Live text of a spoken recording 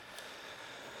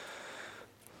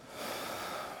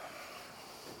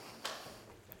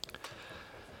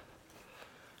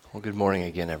Well, good morning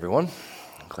again, everyone.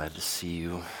 I'm glad to see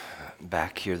you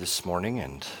back here this morning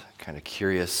and kind of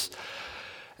curious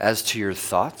as to your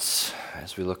thoughts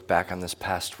as we look back on this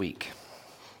past week.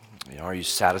 Are you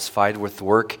satisfied with the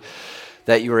work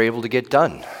that you were able to get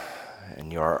done?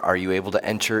 And are you able to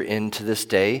enter into this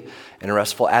day in a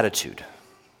restful attitude?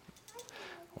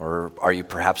 Or are you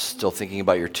perhaps still thinking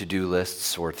about your to-do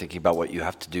lists or thinking about what you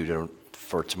have to do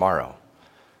for tomorrow?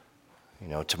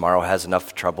 Tomorrow has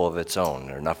enough trouble of its own,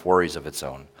 or enough worries of its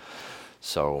own.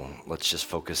 So let's just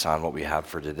focus on what we have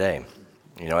for today.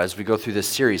 As we go through this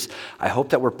series, I hope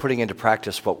that we're putting into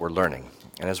practice what we're learning.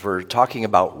 And as we're talking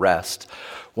about rest,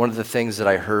 one of the things that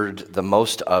I heard the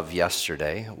most of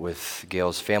yesterday with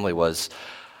Gail's family was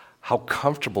how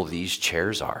comfortable these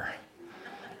chairs are.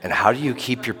 And how do you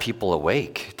keep your people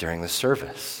awake during the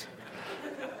service?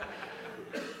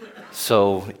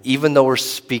 So even though we're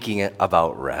speaking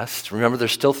about rest, remember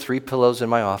there's still 3 pillows in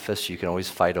my office. You can always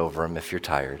fight over them if you're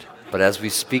tired. But as we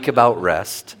speak about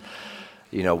rest,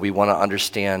 we want to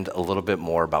understand a little bit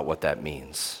more about what that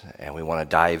means. And we want to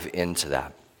dive into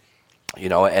that.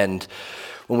 And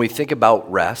when we think about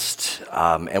rest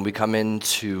and we come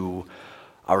into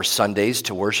our Sundays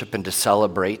to worship and to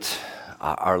celebrate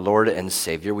our Lord and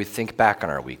Savior, we think back on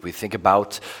our week. We think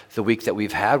about the week that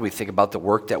we've had. We think about the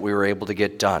work that we were able to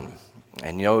get done.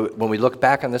 And when we look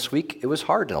back on this week, it was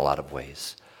hard in a lot of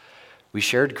ways. We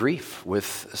shared grief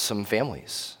with some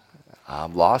families.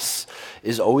 Loss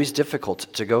is always difficult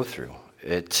to go through.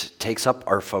 It takes up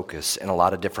our focus in a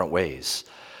lot of different ways.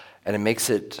 And it makes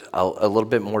it a little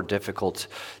bit more difficult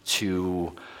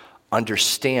to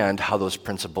understand how those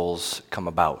principles come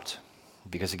about,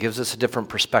 because it gives us a different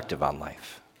perspective on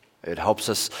life. It helps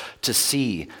us to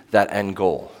see that end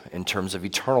goal in terms of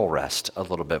eternal rest a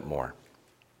little bit more.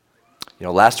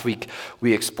 Last week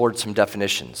we explored some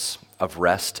definitions of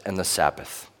rest and the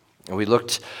Sabbath. And we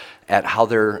looked at how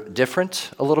they're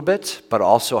different a little bit, but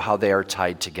also how they are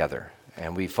tied together.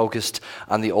 And we focused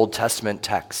on the Old Testament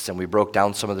texts, and we broke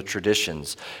down some of the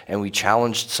traditions, and we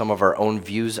challenged some of our own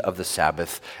views of the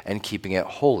Sabbath and keeping it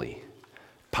holy,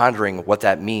 pondering what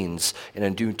that means in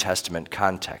a New Testament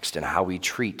context and how we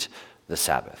treat the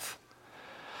Sabbath.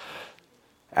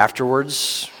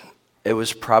 Afterwards, it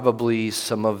was probably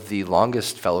some of the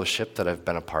longest fellowship that I've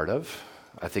been a part of.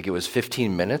 I think it was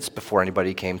 15 minutes before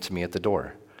anybody came to me at the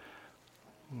door.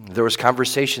 There was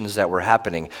conversations that were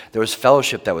happening. There was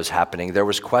fellowship that was happening. There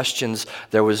was questions.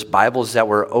 There was Bibles that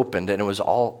were opened, and it was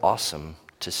all awesome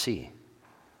to see.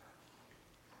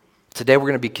 Today we're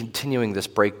going to be continuing this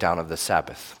breakdown of the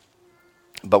Sabbath,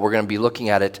 but we're going to be looking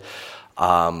at it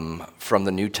from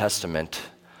the New Testament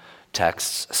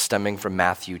texts stemming from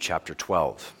Matthew chapter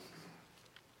 12.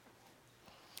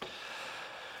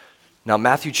 Now,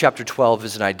 Matthew chapter 12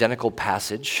 is an identical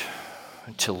passage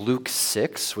to Luke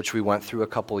 6, which we went through a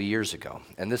couple of years ago.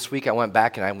 And this week I went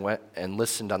back and I went and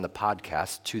listened on the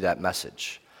podcast to that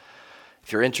message.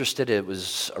 If you're interested, it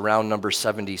was around number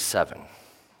 77.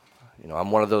 I'm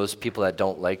one of those people that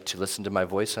don't like to listen to my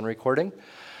voice on recording.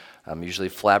 I'm usually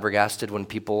flabbergasted when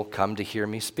people come to hear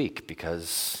me speak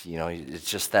because, it's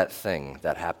just that thing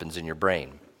that happens in your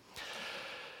brain.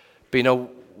 But,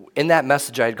 in that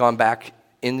message, I had gone back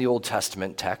in the Old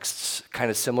Testament texts,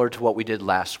 kind of similar to what we did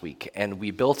last week, and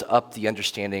we built up the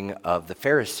understanding of the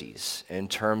Pharisees in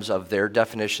terms of their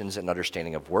definitions and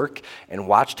understanding of work, and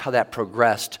watched how that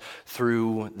progressed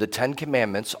through the 10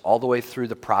 Commandments, all the way through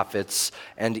the prophets,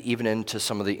 and even into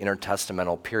some of the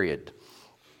intertestamental period.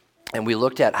 And we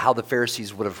looked at how the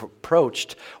Pharisees would have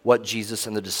approached what Jesus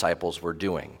and the disciples were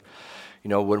doing.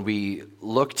 When we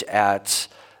looked at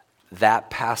that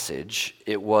passage,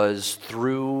 it was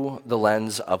through the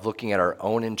lens of looking at our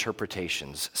own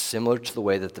interpretations, similar to the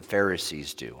way that the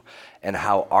Pharisees do, and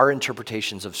how our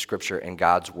interpretations of Scripture and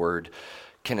God's Word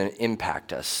can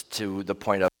impact us to the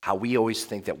point of how we always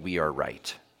think that we are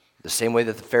right. The same way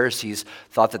that the Pharisees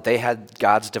thought that they had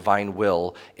God's divine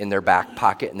will in their back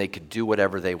pocket and they could do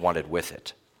whatever they wanted with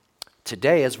it.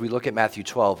 Today, as we look at Matthew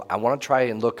 12, I want to try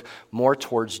and look more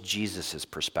towards Jesus'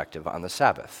 perspective on the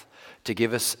Sabbath, to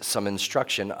give us some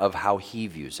instruction of how he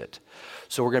views it.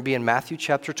 So we're going to be in Matthew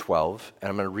chapter 12, and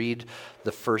I'm going to read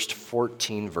the first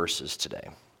 14 verses today.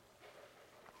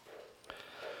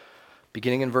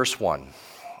 Beginning in verse 1.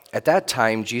 At that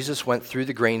time, Jesus went through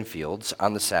the grain fields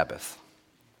on the Sabbath.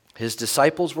 His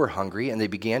disciples were hungry, and they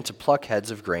began to pluck heads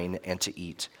of grain and to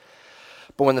eat.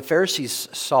 But when the Pharisees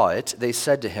saw it, they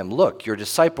said to him, "Look, your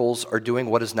disciples are doing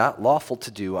what is not lawful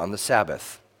to do on the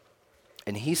Sabbath."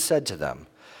 And he said to them,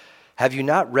 "Have you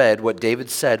not read what David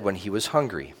said when he was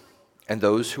hungry, and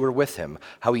those who were with him,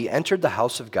 how he entered the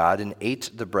house of God and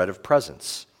ate the bread of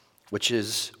presence, which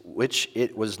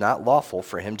it was not lawful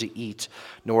for him to eat,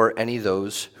 nor any of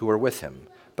those who were with him,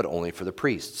 but only for the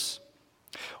priests.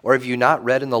 Or have you not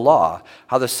read in the law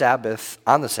how on the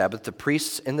Sabbath, the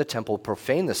priests in the temple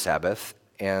profane the Sabbath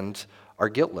and are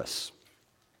guiltless?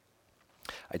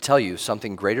 I tell you,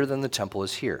 something greater than the temple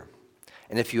is here.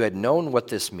 And if you had known what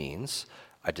this means,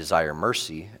 I desire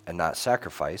mercy and not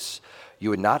sacrifice, you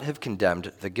would not have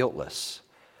condemned the guiltless.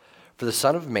 For the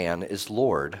Son of Man is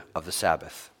Lord of the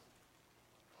Sabbath.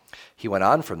 He went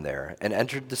on from there and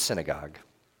entered the synagogue.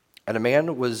 And a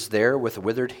man was there with a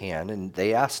withered hand, and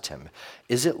they asked him,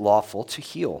 "Is it lawful to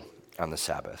heal on the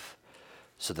Sabbath?"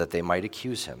 So that they might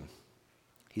accuse him.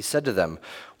 He said to them,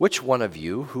 "Which one of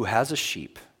you who has a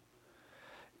sheep,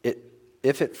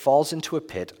 if it falls into a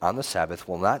pit on the Sabbath,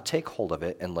 will not take hold of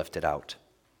it and lift it out?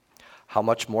 How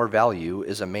much more value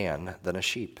is a man than a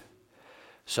sheep?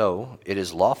 So it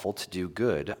is lawful to do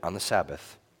good on the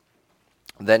Sabbath."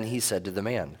 Then he said to the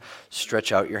man,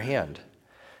 "Stretch out your hand."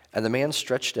 And the man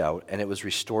stretched out, and it was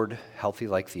restored healthy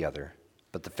like the other.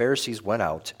 But the Pharisees went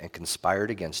out and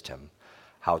conspired against him,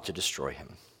 how to destroy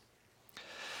him.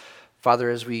 Father,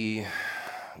 as we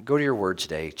go to your word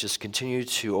today, just continue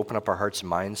to open up our hearts and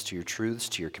minds to your truths,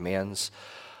 to your commands,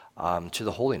 to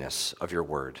the holiness of your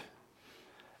word.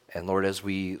 And Lord, as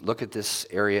we look at this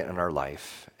area in our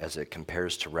life, as it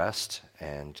compares to rest,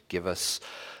 and give us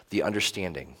the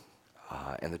understanding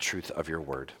and the truth of your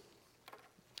word.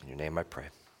 In your name I pray.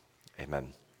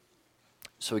 Amen.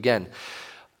 So again,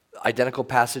 identical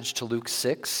passage to Luke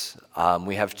 6.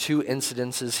 We have two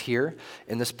incidences here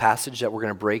in this passage that we're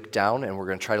going to break down, and we're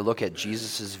going to try to look at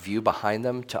Jesus' view behind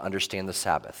them to understand the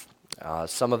Sabbath.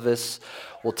 Some of this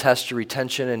will test your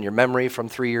retention and your memory from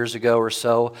 3 years ago or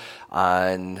so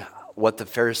on what the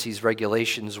Pharisees'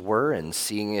 regulations were and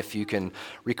seeing if you can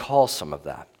recall some of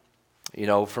that. You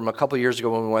know, from a couple years ago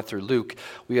when we went through Luke,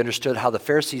 we understood how the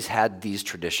Pharisees had these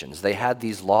traditions. They had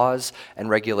these laws and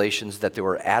regulations that they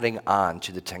were adding on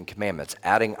to the Ten Commandments,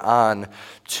 adding on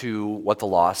to what the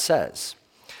law says.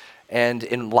 And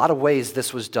in a lot of ways,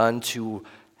 this was done to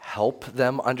help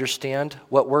them understand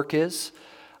what work is.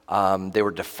 They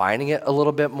were defining it a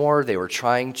little bit more. They were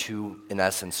trying to, in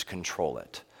essence, control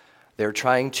it. They were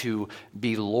trying to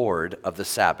be Lord of the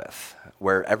Sabbath,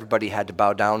 where everybody had to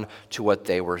bow down to what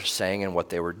they were saying and what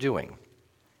they were doing.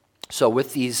 So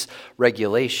with these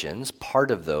regulations,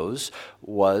 part of those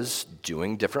was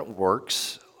doing different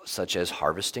works, such as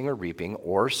harvesting or reaping,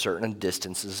 or certain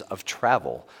distances of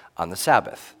travel on the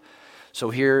Sabbath. So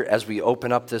here, as we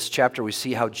open up this chapter, we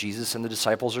see how Jesus and the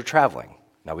disciples are traveling.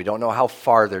 Now, we don't know how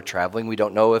far they're traveling. We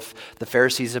don't know if the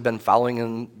Pharisees have been following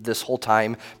them this whole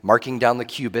time, marking down the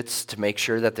cubits to make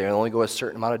sure that they only go a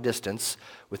certain amount of distance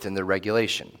within the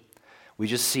regulation. We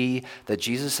just see that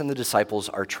Jesus and the disciples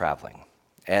are traveling.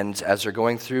 And as they're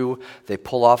going through, they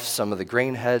pull off some of the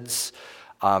grain heads,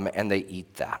 and they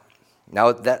eat that.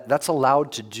 Now, that's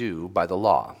allowed to do by the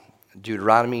law.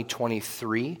 Deuteronomy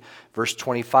 23, verse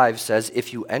 25 says,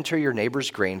 "If you enter your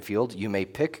neighbor's grain field, you may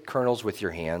pick kernels with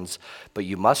your hands, but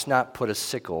you must not put a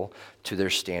sickle to their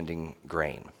standing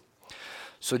grain."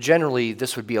 So generally,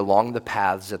 this would be along the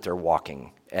paths that they're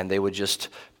walking, and they would just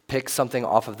pick something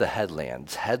off of the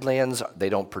headlands. Headlands, they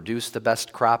don't produce the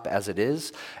best crop as it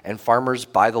is, and farmers,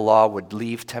 by the law, would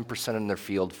leave 10% in their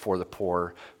field for the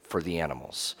poor, for the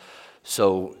animals.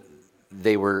 So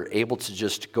they were able to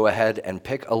just go ahead and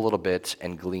pick a little bit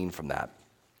and glean from that.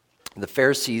 The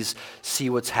Pharisees see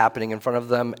what's happening in front of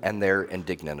them, and they're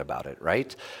indignant about it,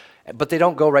 right? But they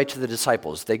don't go right to the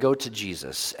disciples. They go to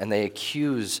Jesus, and they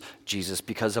accuse Jesus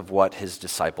because of what his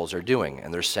disciples are doing.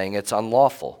 And they're saying it's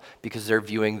unlawful because they're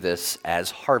viewing this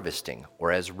as harvesting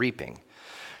or as reaping.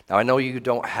 Now, I know you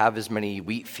don't have as many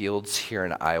wheat fields here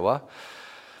in Iowa,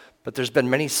 but there's been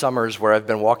many summers where I've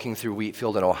been walking through wheat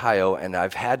field in Ohio, and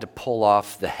I've had to pull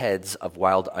off the heads of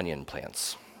wild onion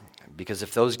plants. Because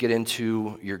if those get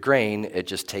into your grain, it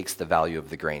just takes the value of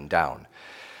the grain down.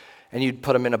 And you'd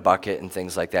put them in a bucket and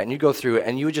things like that. And you'd go through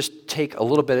and you would just take a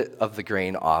little bit of the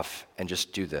grain off and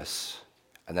just do this.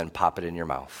 And then pop it in your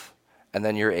mouth. And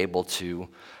then you're able to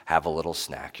have a little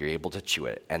snack. You're able to chew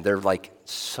it. And they're like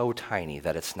so tiny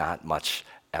that it's not much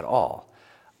at all.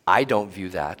 I don't view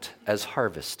that as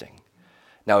harvesting.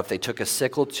 Now, if they took a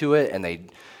sickle to it and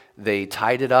they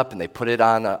tied it up and they put it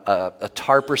on a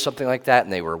tarp or something like that,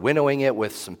 and they were winnowing it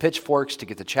with some pitchforks to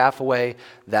get the chaff away,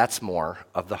 that's more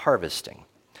of the harvesting.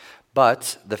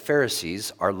 But the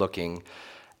Pharisees are looking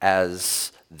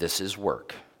as this is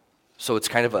work. So it's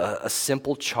kind of a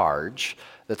simple charge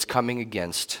that's coming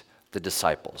against the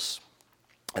disciples.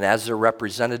 And as their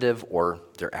representative or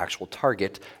their actual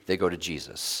target, they go to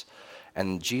Jesus.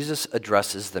 And Jesus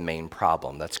addresses the main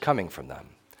problem that's coming from them,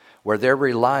 where they're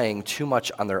relying too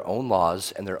much on their own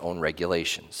laws and their own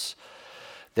regulations.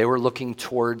 They were looking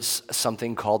towards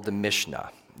something called the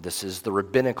Mishnah. This is the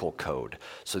rabbinical code.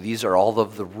 So these are all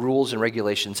of the rules and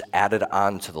regulations added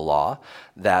on to the law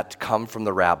that come from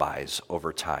the rabbis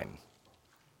over time.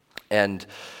 And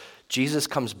Jesus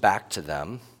comes back to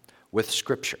them with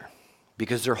Scripture,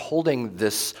 because they're holding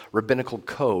this rabbinical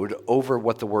code over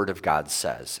what the Word of God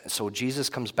says. So Jesus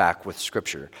comes back with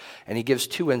Scripture, and he gives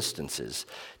two instances: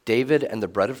 David and the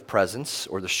bread of presence,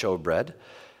 or the showbread,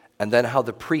 and then how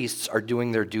the priests are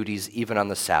doing their duties even on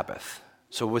the Sabbath.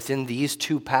 So within these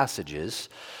two passages,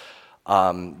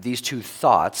 these two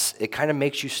thoughts, it kind of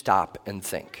makes you stop and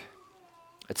think.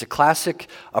 It's a classic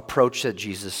approach that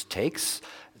Jesus takes.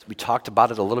 We talked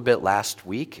about it a little bit last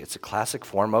week. It's a classic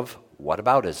form of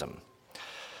whataboutism.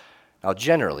 Now,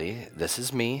 generally, this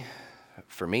is me.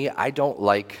 For me, I don't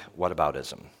like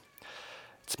whataboutism.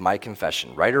 It's my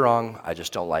confession. Right or wrong, I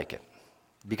just don't like it.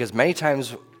 Because many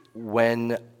times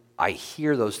when I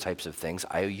hear those types of things,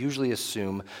 I usually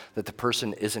assume that the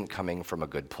person isn't coming from a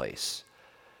good place.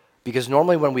 Because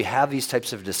normally when we have these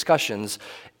types of discussions,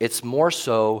 it's more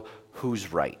so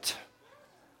who's right.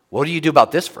 What do you do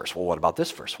about this verse? Well, what about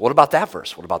this verse? What about that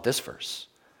verse? What about this verse?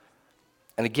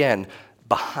 And again,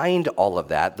 behind all of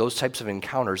that, those types of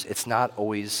encounters, it's not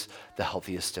always the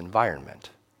healthiest environment.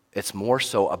 It's more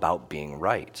so about being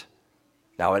right.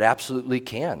 Now, it absolutely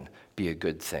can be a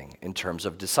good thing in terms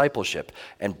of discipleship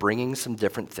and bringing some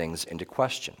different things into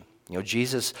question. You know,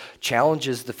 Jesus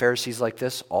challenges the Pharisees like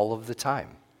this all of the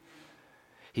time.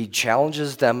 He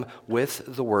challenges them with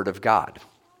the Word of God.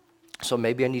 So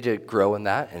maybe I need to grow in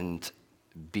that and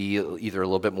be either a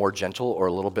little bit more gentle or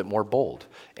a little bit more bold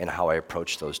in how I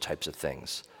approach those types of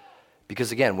things.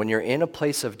 Because again, when you're in a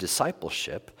place of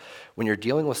discipleship, when you're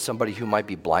dealing with somebody who might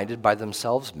be blinded by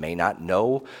themselves, may not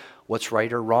know what's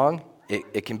right or wrong,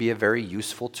 it can be a very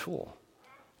useful tool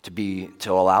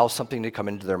to allow something to come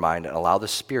into their mind and allow the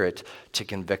Spirit to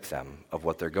convict them of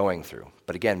what they're going through.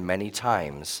 But again, many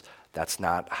times, that's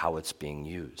not how it's being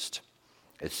used.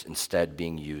 It's instead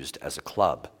being used as a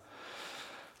club.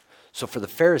 So for the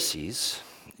Pharisees,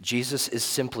 Jesus is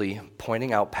simply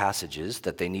pointing out passages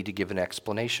that they need to give an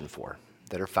explanation for,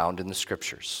 that are found in the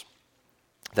Scriptures,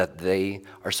 that they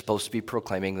are supposed to be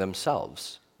proclaiming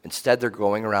themselves. Instead, they're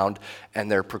going around and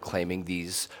they're proclaiming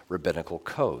these rabbinical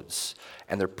codes,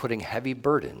 and they're putting heavy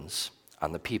burdens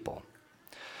on the people.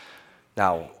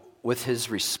 Now, with his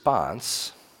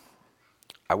response,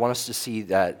 I want us to see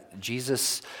that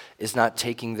Jesus is not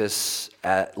taking this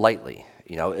lightly.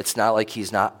 You know, it's not like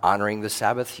he's not honoring the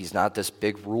Sabbath. He's not this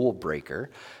big rule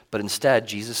breaker. But instead,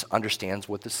 Jesus understands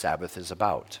what the Sabbath is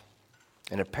about.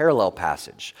 In a parallel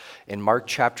passage, in Mark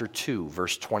chapter 2,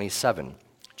 verse 27,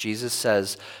 Jesus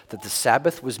says that the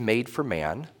Sabbath was made for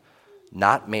man,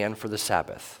 not man for the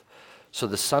Sabbath. So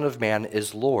the Son of Man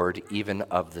is Lord even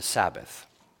of the Sabbath.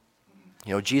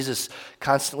 You know, Jesus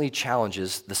constantly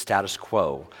challenges the status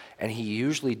quo, and he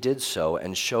usually did so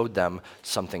and showed them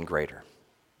something greater.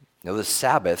 You know, the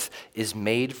Sabbath is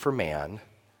made for man,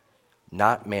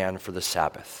 not man for the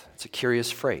Sabbath. It's a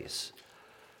curious phrase.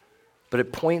 But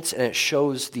it points and it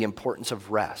shows the importance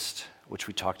of rest, which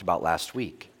we talked about last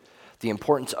week. The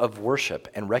importance of worship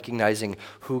and recognizing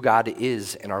who God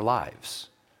is in our lives.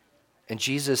 And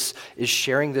Jesus is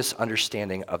sharing this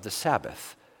understanding of the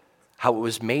Sabbath, how it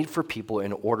was made for people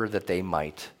in order that they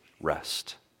might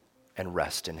rest and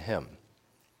rest in him.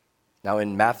 Now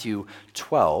in Matthew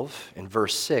 12, in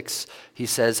verse 6, he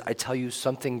says, I tell you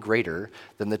something greater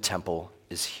than the temple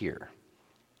is here.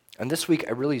 And this week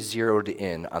I really zeroed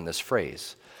in on this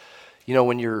phrase. You know,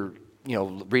 when you're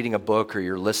reading a book or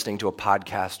you're listening to a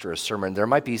podcast or a sermon, there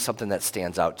might be something that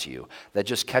stands out to you that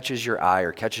just catches your eye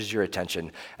or catches your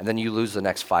attention, and then you lose the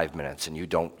next 5 minutes and you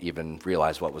don't even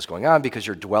realize what was going on because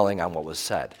you're dwelling on what was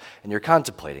said and you're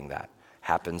contemplating that.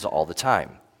 Happens all the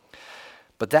time.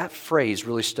 But that phrase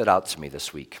really stood out to me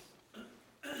this week.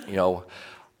 You know,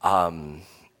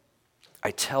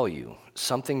 I tell you,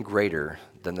 something greater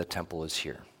than the temple is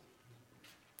here.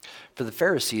 For the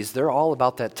Pharisees, they're all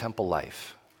about that temple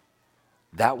life.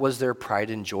 That was their pride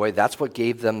and joy. That's what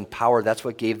gave them power. That's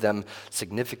what gave them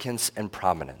significance and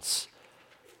prominence.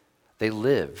 They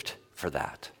lived for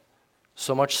that.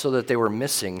 So much so that they were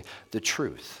missing the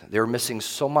truth. They were missing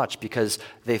so much because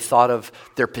they thought of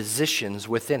their positions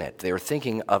within it. They were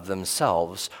thinking of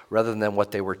themselves rather than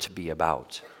what they were to be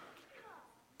about.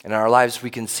 In our lives, we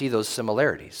can see those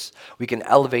similarities. We can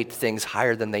elevate things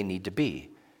higher than they need to be.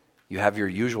 You have your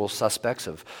usual suspects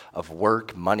of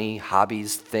work, money,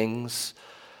 hobbies, things.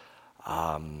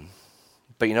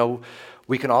 But But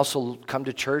we can also come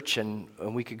to church and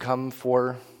we could come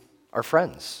for our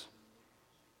friends.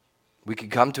 We could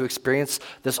come to experience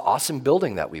this awesome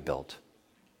building that we built.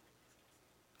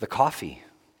 The coffee,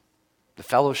 the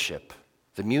fellowship,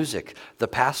 the music, the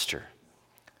pastor,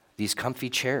 these comfy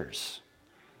chairs.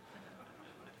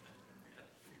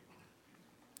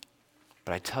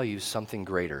 But I tell you, something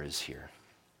greater is here.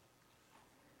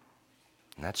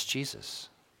 And that's Jesus.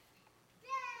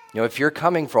 If you're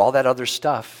coming for all that other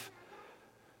stuff,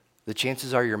 the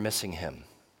chances are you're missing him.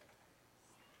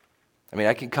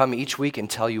 I can come each week and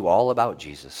tell you all about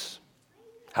Jesus,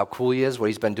 how cool he is, what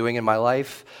he's been doing in my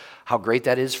life, how great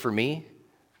that is for me.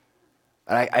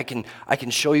 And I can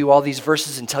show you all these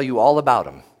verses and tell you all about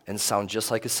him and sound just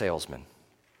like a salesman.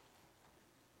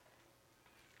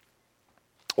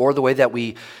 Or the way that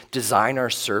we design our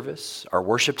service, our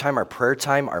worship time, our prayer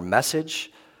time, our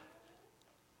message,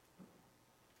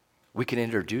 we can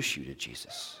introduce you to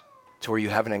Jesus, to where you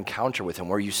have an encounter with him,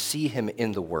 where you see him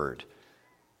in the word,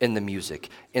 in the music,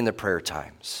 in the prayer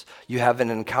times. You have an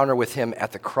encounter with him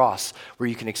at the cross, where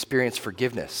you can experience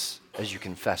forgiveness as you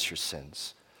confess your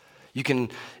sins. You can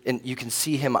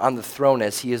see him on the throne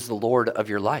as he is the Lord of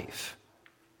your life.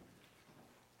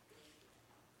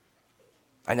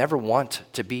 I never want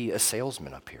to be a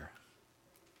salesman up here.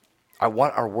 I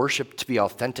want our worship to be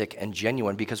authentic and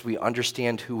genuine because we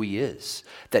understand who he is,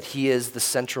 that he is the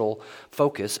central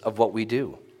focus of what we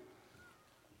do.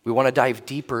 We want to dive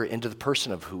deeper into the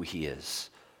person of who he is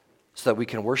so that we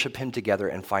can worship him together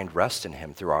and find rest in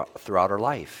him throughout our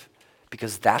life,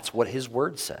 because that's what his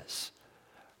word says.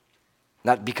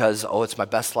 Not because, it's my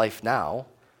best life now.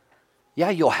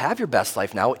 Yeah, you'll have your best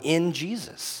life now in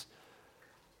Jesus.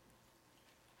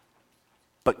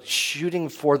 But shooting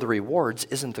for the rewards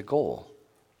isn't the goal.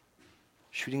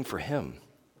 Shooting for him.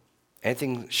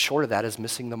 Anything short of that is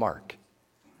missing the mark.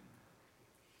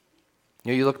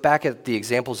 You look back at the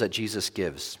examples that Jesus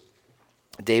gives.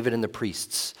 David and the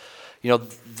priests.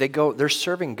 They're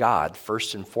serving God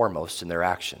first and foremost in their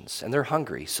actions. And they're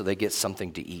hungry, so they get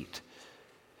something to eat.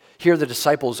 Here the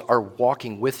disciples are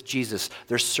walking with Jesus.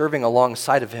 They're serving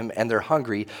alongside of him, and they're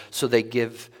hungry, so they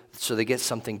get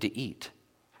something to eat.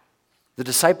 The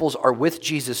disciples are with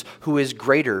Jesus, who is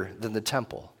greater than the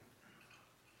temple.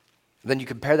 Then you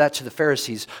compare that to the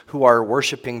Pharisees, who are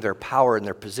worshiping their power and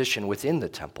their position within the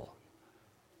temple.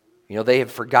 They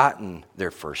have forgotten their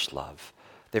first love.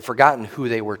 They've forgotten who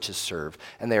they were to serve,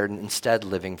 and they are instead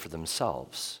living for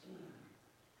themselves.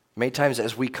 Many times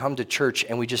as we come to church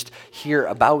and we just hear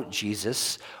about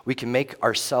Jesus, we can make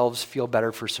ourselves feel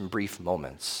better for some brief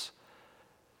moments.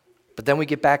 But then we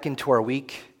get back into our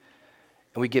week,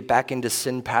 and we get back into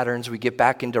sin patterns, we get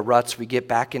back into ruts, we get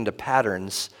back into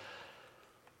patterns,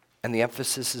 and the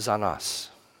emphasis is on us.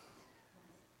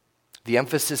 The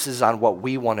emphasis is on what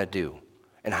we want to do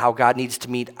and how God needs to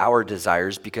meet our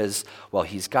desires because,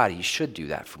 he's God, he should do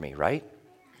that for me, right?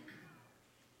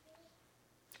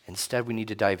 Instead, we need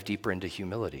to dive deeper into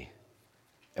humility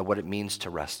and what it means to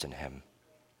rest in him.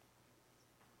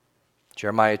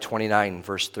 Jeremiah 29,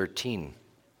 verse 13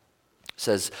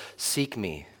 says, "Seek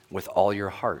me with all your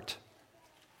heart,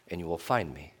 and you will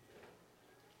find me."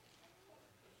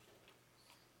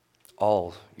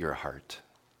 All your heart.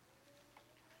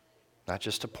 Not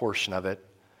just a portion of it,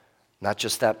 not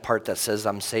just that part that says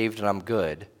I'm saved and I'm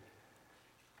good.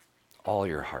 All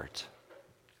your heart.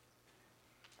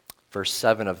 Verse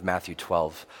 7 of Matthew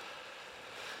 12,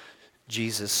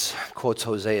 Jesus quotes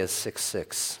Hosea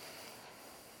 6:6.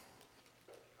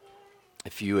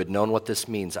 "If you had known what this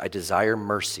means, I desire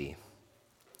mercy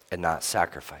and not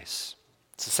sacrifice."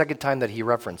 It's the second time that he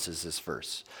references this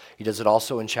verse. He does it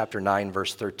also in chapter 9,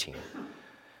 verse 13.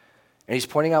 And he's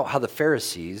pointing out how the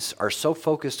Pharisees are so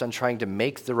focused on trying to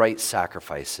make the right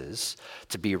sacrifices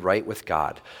to be right with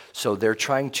God. So they're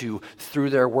trying to,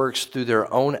 through their works, through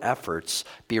their own efforts,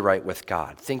 be right with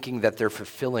God, thinking that they're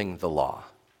fulfilling the law.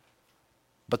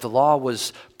 But the law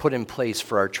was put in place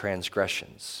for our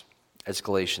transgressions, as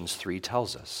Galatians 3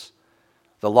 tells us.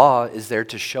 The law is there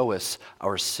to show us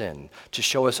our sin, to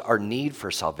show us our need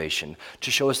for salvation,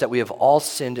 to show us that we have all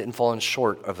sinned and fallen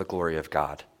short of the glory of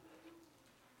God.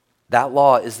 That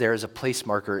law is there as a place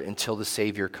marker until the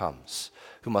Savior comes,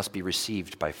 who must be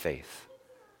received by faith.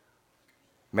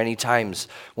 Many times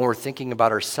when we're thinking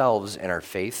about ourselves and our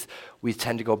faith, we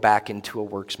tend to go back into a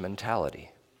works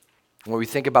mentality. When we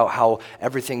think about how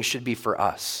everything should be for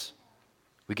us,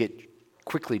 we get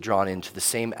quickly drawn into the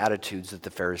same attitudes that the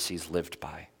Pharisees lived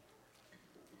by.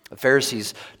 The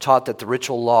Pharisees taught that the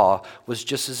ritual law was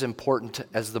just as important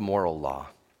as the moral law.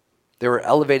 They were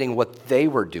elevating what they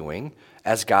were doing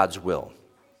as God's will.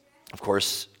 Of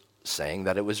course, saying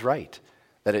that it was right,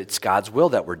 that it's God's will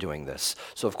that we're doing this.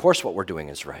 So of course what we're doing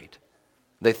is right.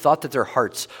 They thought that their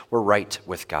hearts were right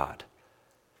with God,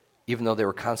 even though they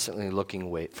were constantly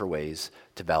looking for ways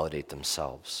to validate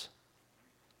themselves.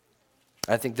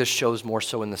 I think this shows more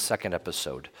so in the second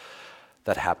episode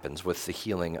that happens with the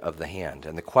healing of the hand.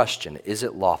 And the question, is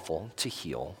it lawful to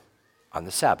heal on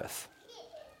the Sabbath?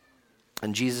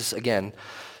 And Jesus, again,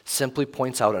 simply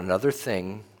points out another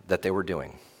thing that they were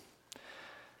doing.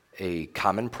 A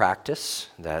common practice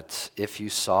that if you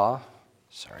saw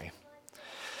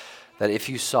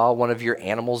one of your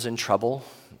animals in trouble,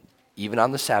 even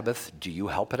on the Sabbath, do you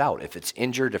help it out? If it's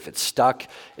injured, if it's stuck,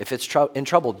 if it's in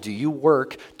trouble, do you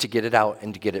work to get it out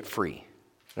and to get it free?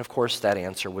 And of course, that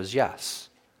answer was yes.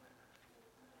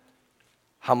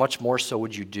 How much more so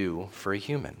would you do for a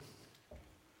human?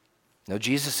 Now,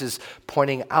 Jesus is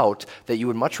pointing out that you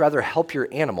would much rather help your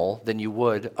animal than you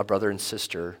would a brother and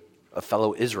sister, a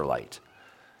fellow Israelite.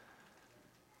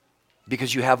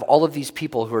 Because you have all of these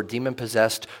people who are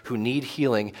demon-possessed, who need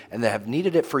healing, and that have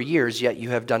needed it for years, yet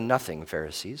you have done nothing,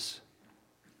 Pharisees.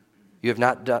 You have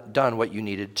not done what you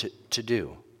needed to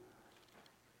do.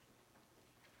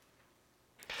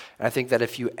 And I think that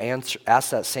if you ask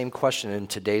that same question in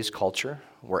today's culture,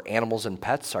 where animals and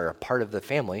pets are a part of the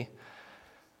family,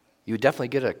 you would definitely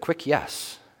get a quick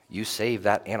yes. You save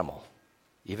that animal,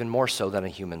 even more so than a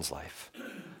human's life.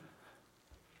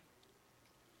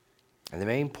 And the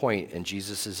main point in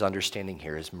Jesus' understanding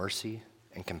here is mercy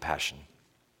and compassion.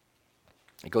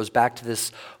 It goes back to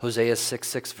this Hosea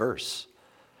 6:6 verse,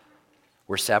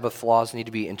 where Sabbath laws need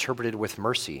to be interpreted with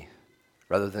mercy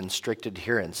rather than strict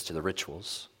adherence to the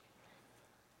rituals.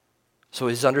 So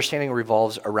his understanding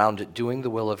revolves around doing the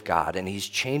will of God, and he's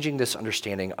changing this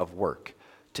understanding of work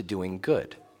to doing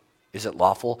good. Is it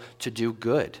lawful to do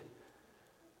good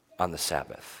on the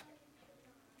Sabbath?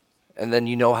 And then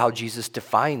you know how Jesus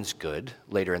defines good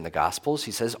later in the Gospels.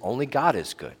 He says only God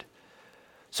is good.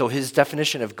 So his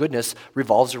definition of goodness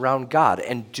revolves around God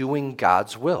and doing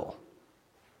God's will.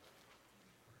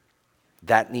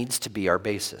 That needs to be our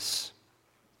basis.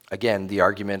 Again, the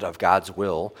argument of God's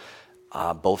will,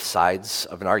 both sides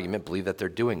of an argument believe that they're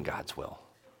doing God's will.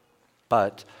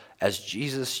 But as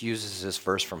Jesus uses this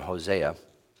verse from Hosea,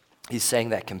 he's saying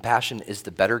that compassion is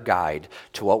the better guide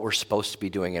to what we're supposed to be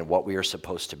doing and what we are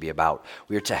supposed to be about.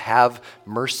 We are to have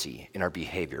mercy in our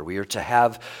behavior. We are to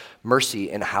have mercy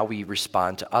in how we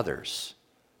respond to others,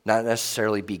 not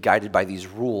necessarily be guided by these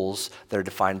rules that are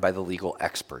defined by the legal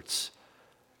experts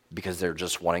because they're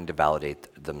just wanting to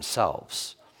validate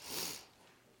themselves.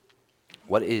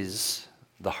 What is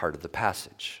the heart of the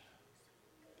passage?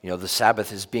 The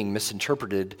Sabbath is being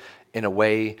misinterpreted in a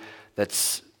way that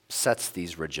sets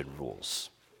these rigid rules.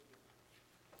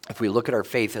 If we look at our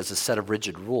faith as a set of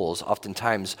rigid rules,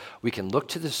 oftentimes we can look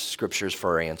to the scriptures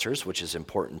for our answers, which is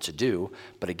important to do.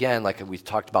 But again, like we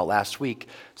talked about last week,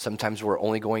 sometimes we're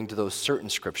only going to those certain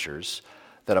scriptures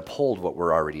that uphold what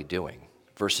we're already doing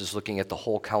versus looking at the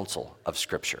whole counsel of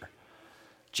Scripture.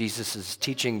 Jesus is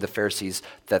teaching the Pharisees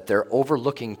that they're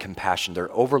overlooking compassion,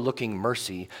 they're overlooking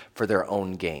mercy for their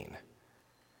own gain.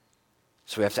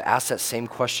 So we have to ask that same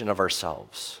question of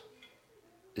ourselves.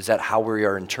 Is that how we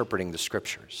are interpreting the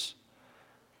Scriptures?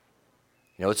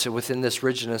 It's within this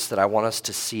rigidness that I want us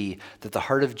to see that the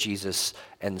heart of Jesus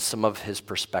and some of his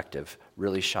perspective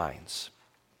really shines.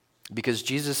 Because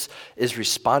Jesus is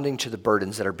responding to the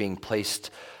burdens that are being placed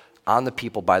on the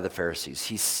people by the Pharisees.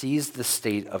 He sees the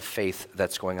state of faith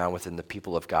that's going on within the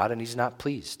people of God, and he's not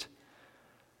pleased.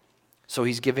 So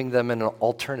he's giving them an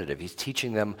alternative. He's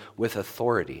teaching them with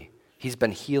authority. He's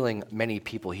been healing many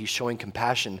people. He's showing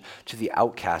compassion to the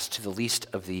outcast, to the least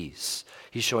of these.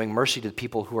 He's showing mercy to the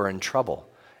people who are in trouble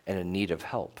and in need of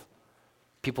help.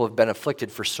 People have been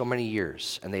afflicted for so many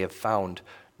years, and they have found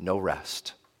no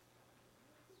rest.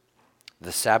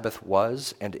 The Sabbath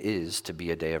was and is to be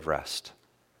a day of rest,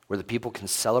 where the people can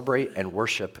celebrate and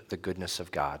worship the goodness of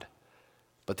God.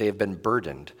 But they have been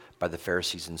burdened by the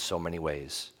Pharisees in so many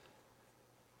ways.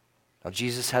 Now,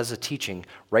 Jesus has a teaching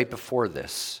right before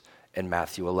this in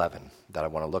Matthew 11 that I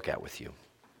want to look at with you.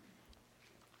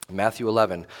 In Matthew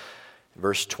 11,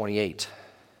 verse 28,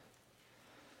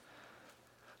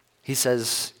 he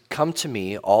says, "Come to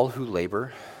me, all who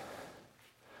labor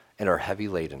and are heavy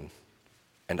laden,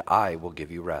 and I will give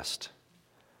you rest.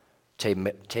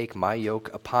 Take my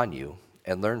yoke upon you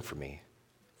and learn from me,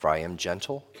 for I am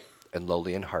gentle and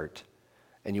lowly in heart,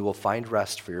 and you will find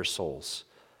rest for your souls.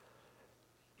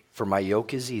 For my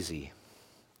yoke is easy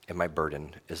and my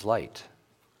burden is light."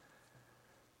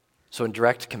 So in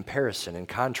direct comparison and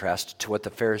contrast to what the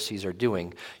Pharisees are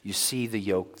doing, you see the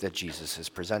yoke that Jesus is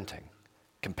presenting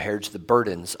compared to the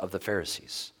burdens of the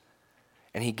Pharisees.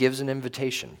 And he gives an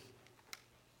invitation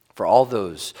for all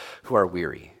those who are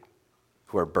weary,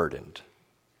 who are burdened,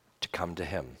 to come to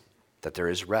him, that there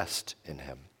is rest in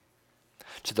him.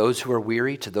 To those who are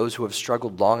weary, to those who have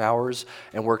struggled long hours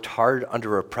and worked hard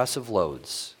under oppressive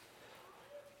loads.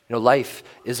 Life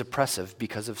is oppressive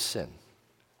because of sin.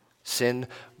 Sin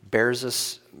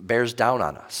bears down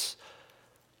on us.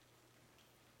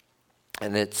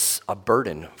 And it's a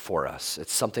burden for us.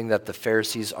 It's something that the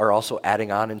Pharisees are also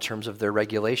adding on in terms of their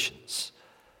regulations,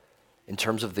 in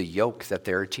terms of the yoke that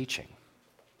they're teaching.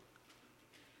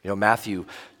 Matthew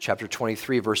chapter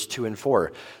 23, verse 2 and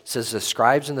 4 says, the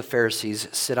scribes and the Pharisees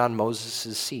sit on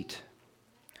Moses' seat.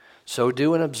 So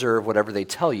do and observe whatever they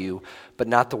tell you, but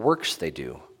not the works they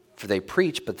do. For they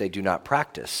preach, but they do not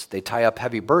practice. They tie up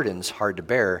heavy burdens, hard to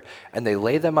bear, and they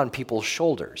lay them on people's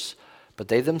shoulders, but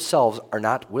they themselves are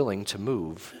not willing to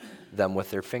move them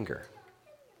with their finger.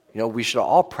 We should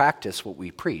all practice what we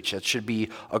preach. It should be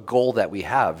a goal that we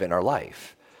have in our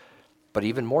life, but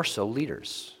even more so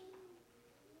leaders.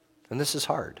 And this is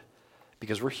hard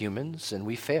because we're humans and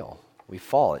we fail. We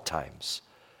fall at times.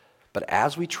 But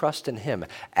as we trust in him,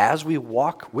 as we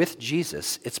walk with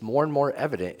Jesus, it's more and more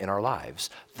evident in our lives,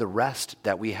 the rest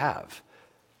that we have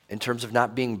in terms of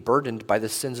not being burdened by the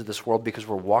sins of this world because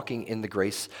we're walking in the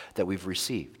grace that we've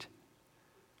received.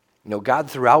 God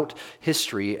throughout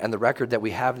history and the record that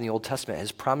we have in the Old Testament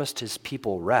has promised his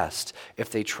people rest if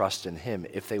they trust in him,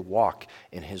 if they walk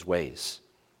in his ways.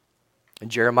 In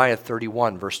Jeremiah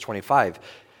 31, verse 25,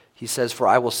 he says, for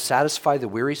I will satisfy the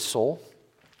weary soul,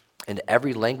 and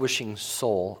every languishing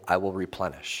soul I will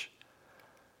replenish.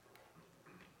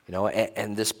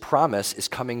 And this promise is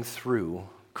coming through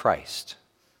Christ.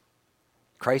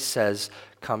 Christ says,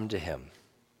 come to him.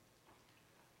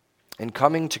 And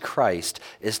coming to Christ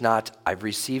is not, I've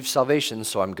received salvation,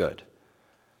 so I'm good.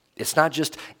 It's not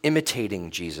just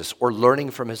imitating Jesus or learning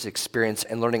from his experience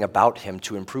and learning about him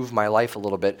to improve my life a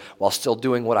little bit while still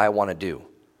doing what I want to do.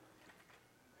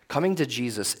 Coming to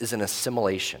Jesus is an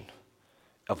assimilation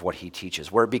of what he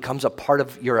teaches, where it becomes a part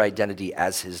of your identity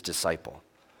as his disciple.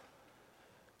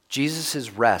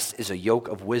 Jesus' rest is a yoke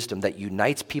of wisdom that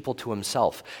unites people to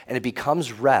himself, and it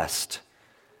becomes rest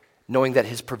knowing that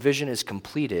his provision is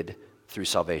completed through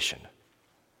salvation.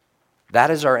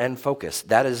 That is our end focus.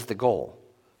 That is the goal.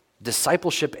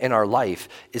 Discipleship in our life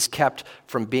is kept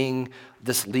from being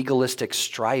this legalistic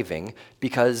striving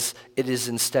because it is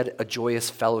instead a joyous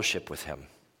fellowship with him.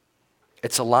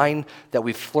 It's a line that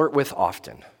we flirt with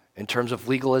often in terms of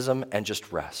legalism and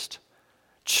just rest.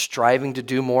 Striving to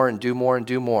do more and do more and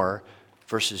do more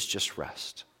versus just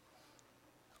rest.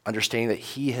 Understanding that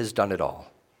he has done it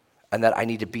all and that I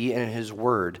need to be in his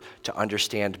word to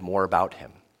understand more about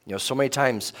him. So many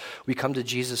times we come to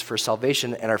Jesus for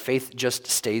salvation and our faith just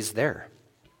stays there.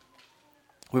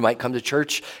 We might come to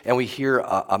church and we hear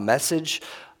a message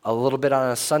a little bit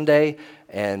on a Sunday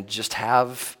and just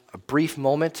have a brief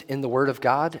moment in the Word of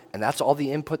God, and that's all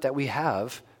the input that we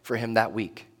have for him that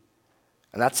week.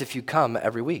 And that's if you come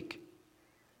every week.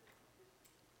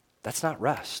 That's not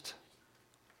rest.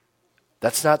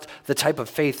 That's not the type of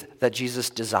faith that Jesus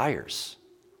desires.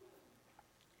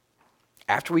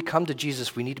 After we come to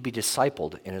Jesus, we need to be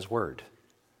discipled in his word.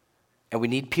 And we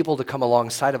need people to come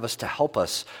alongside of us to help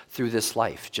us through this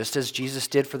life, just as Jesus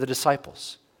did for the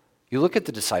disciples. You look at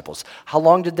the disciples. How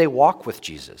long did they walk with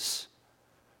Jesus?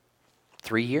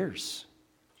 3 years.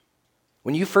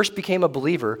 When you first became a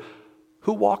believer,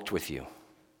 who walked with you?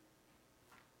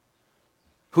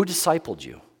 Who discipled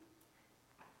you?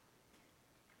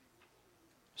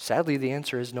 Sadly, the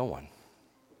answer is no one.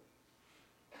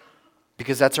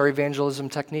 Because that's our evangelism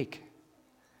technique.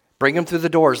 Bring them through the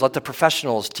doors. Let the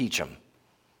professionals teach them.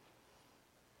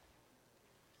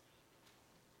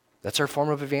 That's our form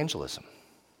of evangelism.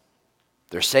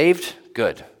 They're saved?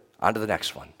 Good. On to the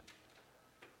next one.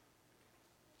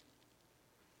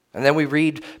 And then we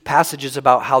read passages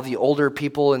about how the older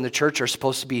people in the church are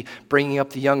supposed to be bringing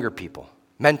up the younger people,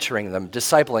 mentoring them,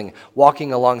 discipling,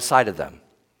 walking alongside of them.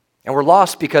 And we're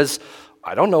lost because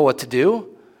I don't know what to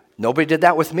do. Nobody did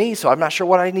that with me, so I'm not sure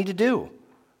what I need to do.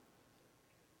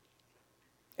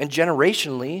 And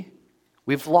generationally,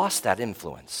 we've lost that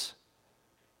influence.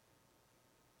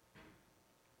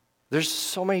 There's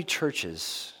so many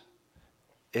churches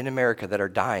in America that are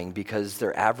dying because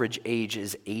their average age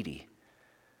is 80.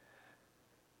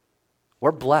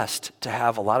 We're blessed to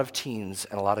have a lot of teens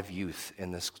and a lot of youth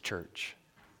in this church.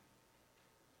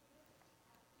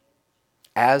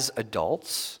 As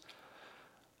adults,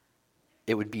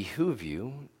 it would behoove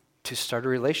you to start a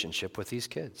relationship with these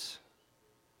kids,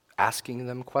 asking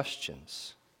them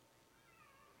questions.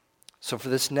 So for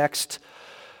this next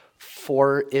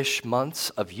 4-ish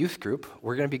months of youth group,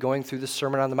 we're going to be going through the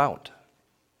Sermon on the Mount.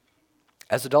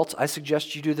 As adults, I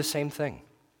suggest you do the same thing.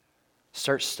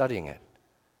 Start studying it,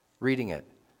 reading it,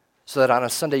 so that on a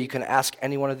Sunday you can ask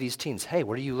any one of these teens, hey,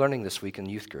 what are you learning this week in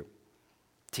youth group?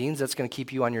 Teens, that's going to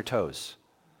keep you on your toes.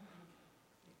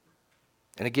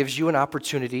 And it gives you an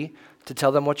opportunity to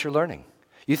tell them what you're learning.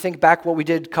 You think back what we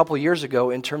did a couple years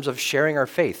ago in terms of sharing our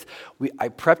faith. I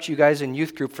prepped you guys in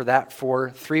youth group for that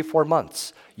for 3-4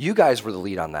 months. You guys were the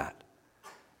lead on that.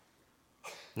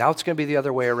 Now it's going to be the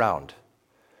other way around,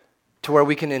 to where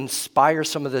we can inspire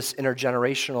some of this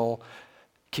intergenerational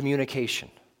communication,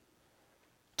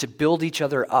 to build each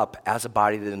other up as a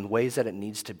body in ways that it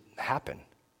needs to happen.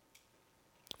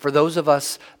 For those of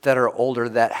us that are older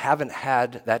that haven't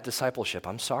had that discipleship,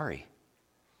 I'm sorry.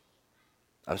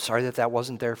 I'm sorry that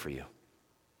wasn't there for you.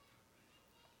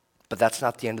 But that's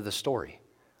not the end of the story.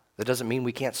 That doesn't mean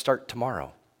we can't start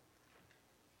tomorrow.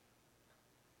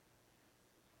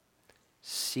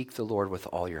 Seek the Lord with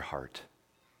all your heart,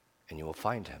 and you will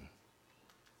find him.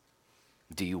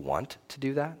 Do you want to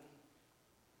do that?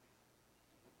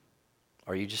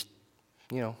 Or are you just,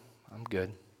 I'm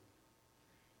good?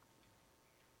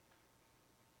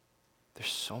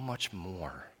 There's so much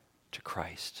more to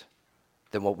Christ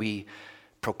than what we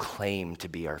proclaim to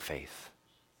be our faith,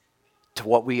 to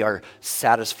what we are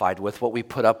satisfied with, what we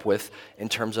put up with in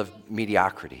terms of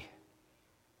mediocrity.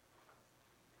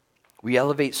 We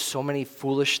elevate so many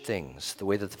foolish things the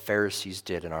way that the Pharisees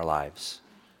did in our lives.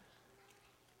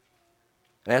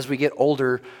 And as we get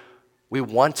older, we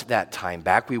want that time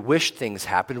back. We wish things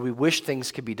happened. We wish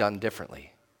things could be done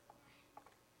differently.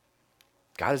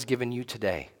 God has given you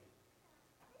today.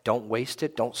 Don't waste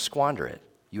it. Don't squander it.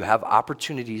 You have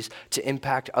opportunities to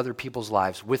impact other people's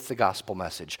lives with the gospel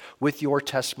message, with your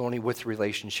testimony, with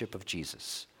relationship of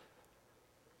Jesus.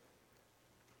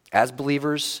 As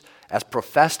believers, as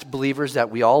professed believers that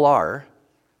we all are,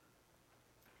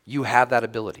 you have that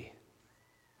ability.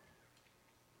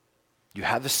 You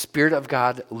have the Spirit of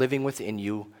God living within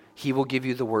you. He will give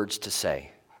you the words to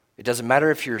say. It doesn't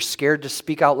matter if you're scared to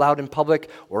speak out loud in public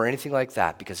or anything like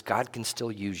that, because God can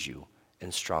still use you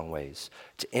in strong ways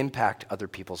to impact other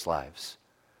people's lives.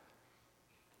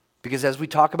 Because as we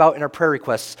talk about in our prayer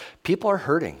requests, people are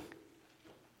hurting.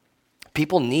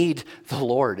 People need the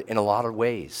Lord in a lot of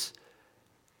ways.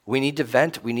 We need to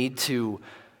vent. We need to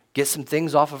get some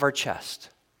things off of our chest.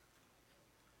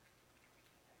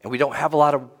 And we don't have a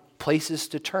lot of places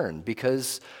to turn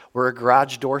because we're a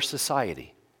garage door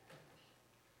society.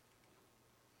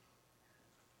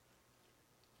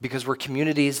 Because we're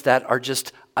communities that are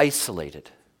just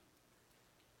isolated.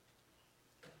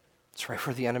 It's right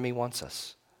where the enemy wants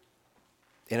us.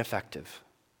 Ineffective.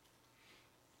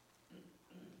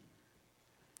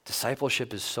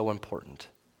 Discipleship is so important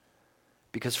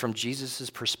because from Jesus'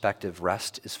 perspective,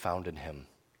 rest is found in him.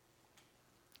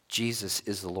 Jesus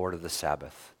is the Lord of the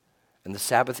Sabbath, and the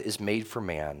Sabbath is made for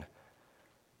man,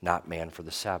 not man for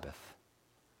the Sabbath.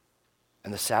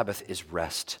 And the Sabbath is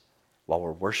rest while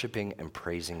we're worshiping and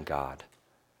praising God.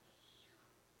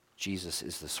 Jesus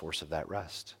is the source of that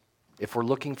rest. If we're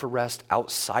looking for rest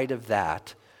outside of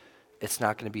that, it's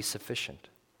not going to be sufficient.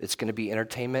 It's going to be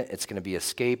entertainment. It's going to be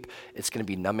escape. It's going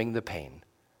to be numbing the pain.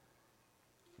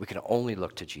 We can only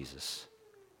look to Jesus.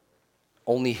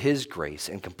 Only his grace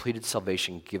and completed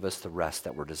salvation give us the rest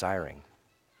that we're desiring,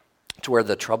 to where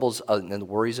the troubles and the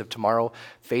worries of tomorrow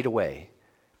fade away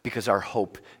because our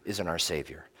hope is in our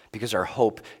Savior. Because our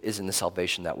hope is in the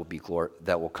salvation that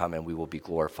will come, and we will be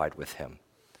glorified with him.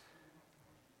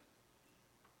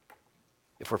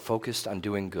 If we're focused on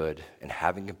doing good and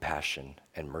having compassion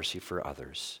and mercy for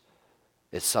others,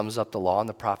 it sums up the law and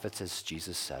the prophets as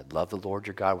Jesus said. Love the Lord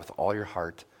your God with all your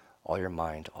heart, all your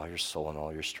mind, all your soul, and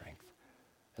all your strength.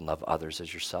 And love others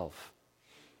as yourself.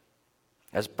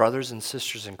 As brothers and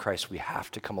sisters in Christ, we have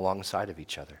to come alongside of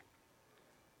each other.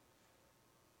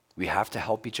 We have to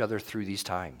help each other through these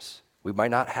times. We might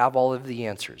not have all of the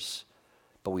answers,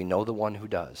 but we know the one who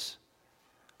does.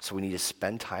 So we need to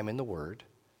spend time in the Word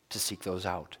to seek those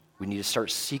out. We need to start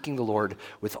seeking the Lord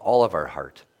with all of our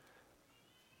heart,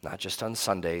 not just on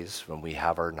Sundays when we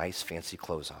have our nice fancy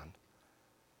clothes on,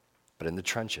 but in the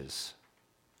trenches,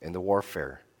 in the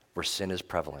warfare where sin is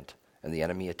prevalent and the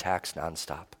enemy attacks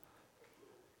nonstop.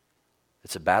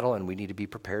 It's a battle, and we need to be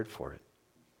prepared for it.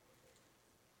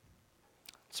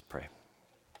 Let's pray.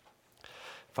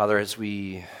 Father, as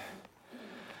we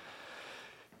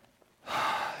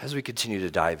continue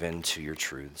to dive into your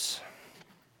truths,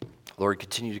 Lord,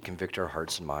 continue to convict our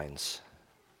hearts and minds.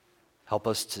 Help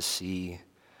us to see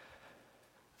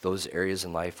those areas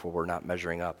in life where we're not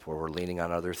measuring up, where we're leaning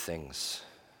on other things,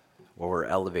 where we're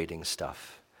elevating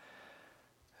stuff,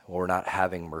 where we're not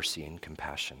having mercy and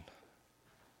compassion,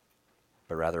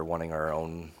 but rather wanting our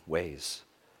own ways.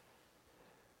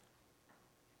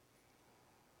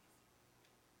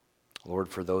 Lord,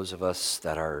 for those of us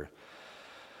that are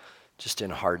just in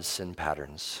hard sin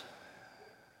patterns,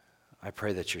 I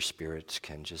pray that your Spirit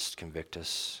can just convict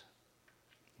us,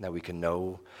 that we can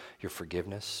know your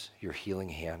forgiveness, your healing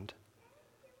hand,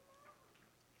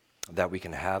 that we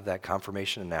can have that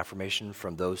confirmation and affirmation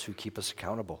from those who keep us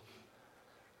accountable,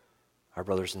 our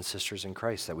brothers and sisters in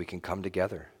Christ, that we can come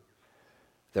together,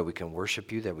 that we can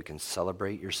worship you, that we can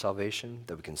celebrate your salvation,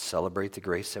 that we can celebrate the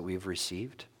grace that we've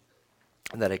received,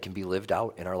 and that it can be lived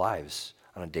out in our lives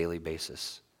on a daily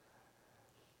basis.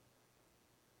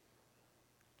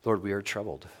 Lord, we are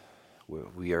troubled.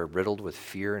 We are riddled with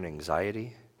fear and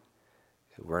anxiety.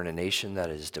 We're in a nation that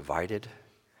is divided,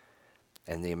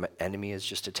 and the enemy is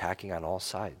just attacking on all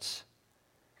sides.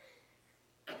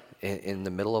 In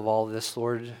the middle of all of this,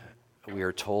 Lord, we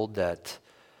are told that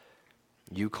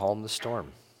you calm the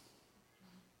storm.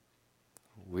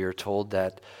 We are told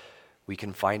that we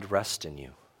can find rest in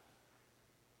you.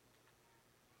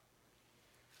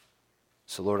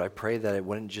 So, Lord, I pray that it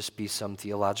wouldn't just be some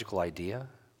theological idea,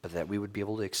 but that we would be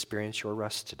able to experience your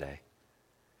rest today.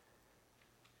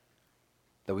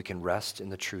 That we can rest in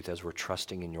the truth as we're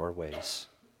trusting in your ways,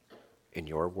 in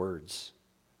your words.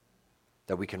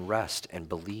 That we can rest and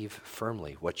believe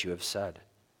firmly what you have said.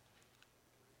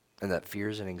 And that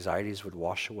fears and anxieties would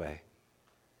wash away.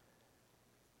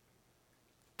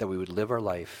 That we would live our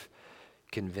life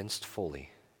convinced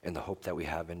fully in the hope that we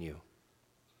have in you.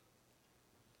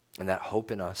 And that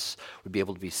hope in us would be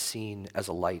able to be seen as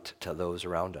a light to those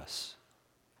around us.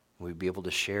 We'd be able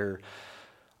to share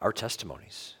our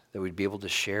testimonies, that we'd be able to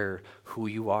share who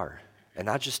you are, and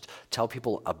not just tell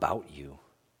people about you,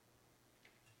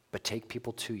 but take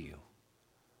people to you.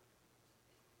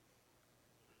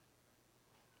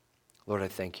 Lord, I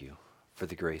thank you for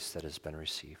the grace that has been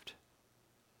received.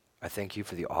 I thank you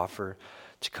for the offer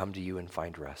to come to you and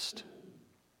find rest.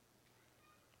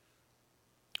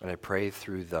 And I pray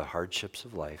through the hardships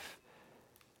of life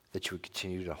that you would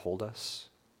continue to hold us,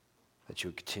 that you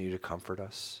would continue to comfort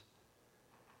us,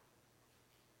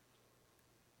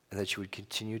 and that you would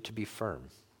continue to be firm,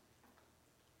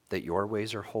 that your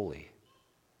ways are holy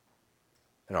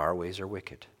and our ways are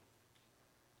wicked.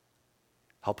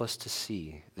 Help us to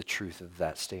see the truth of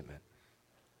that statement.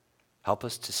 Help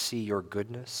us to see your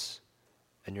goodness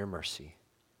and your mercy.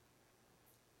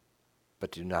 But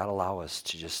do not allow us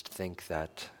to just think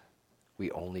that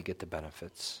we only get the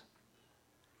benefits.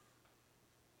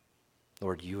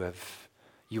 Lord, you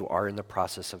are in the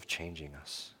process of changing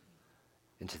us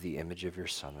into the image of your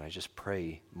Son. And I just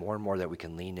pray more and more that we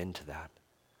can lean into that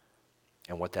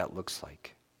and what that looks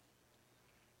like.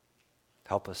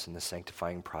 Help us in the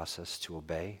sanctifying process to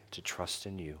obey, to trust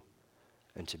in you,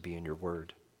 and to be in your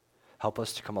word. Help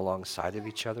us to come alongside of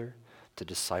each other, to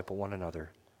disciple one another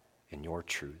in your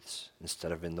truths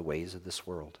instead of in the ways of this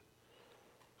world.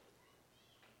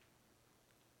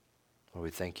 Lord,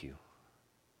 we thank you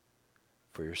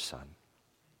for your Son.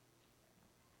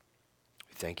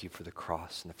 We thank you for the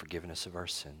cross and the forgiveness of our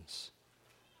sins.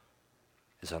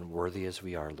 As unworthy as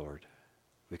we are, Lord,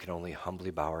 we can only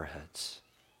humbly bow our heads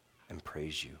and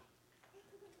praise you.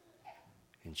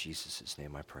 In Jesus'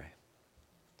 name I pray.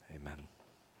 Amen.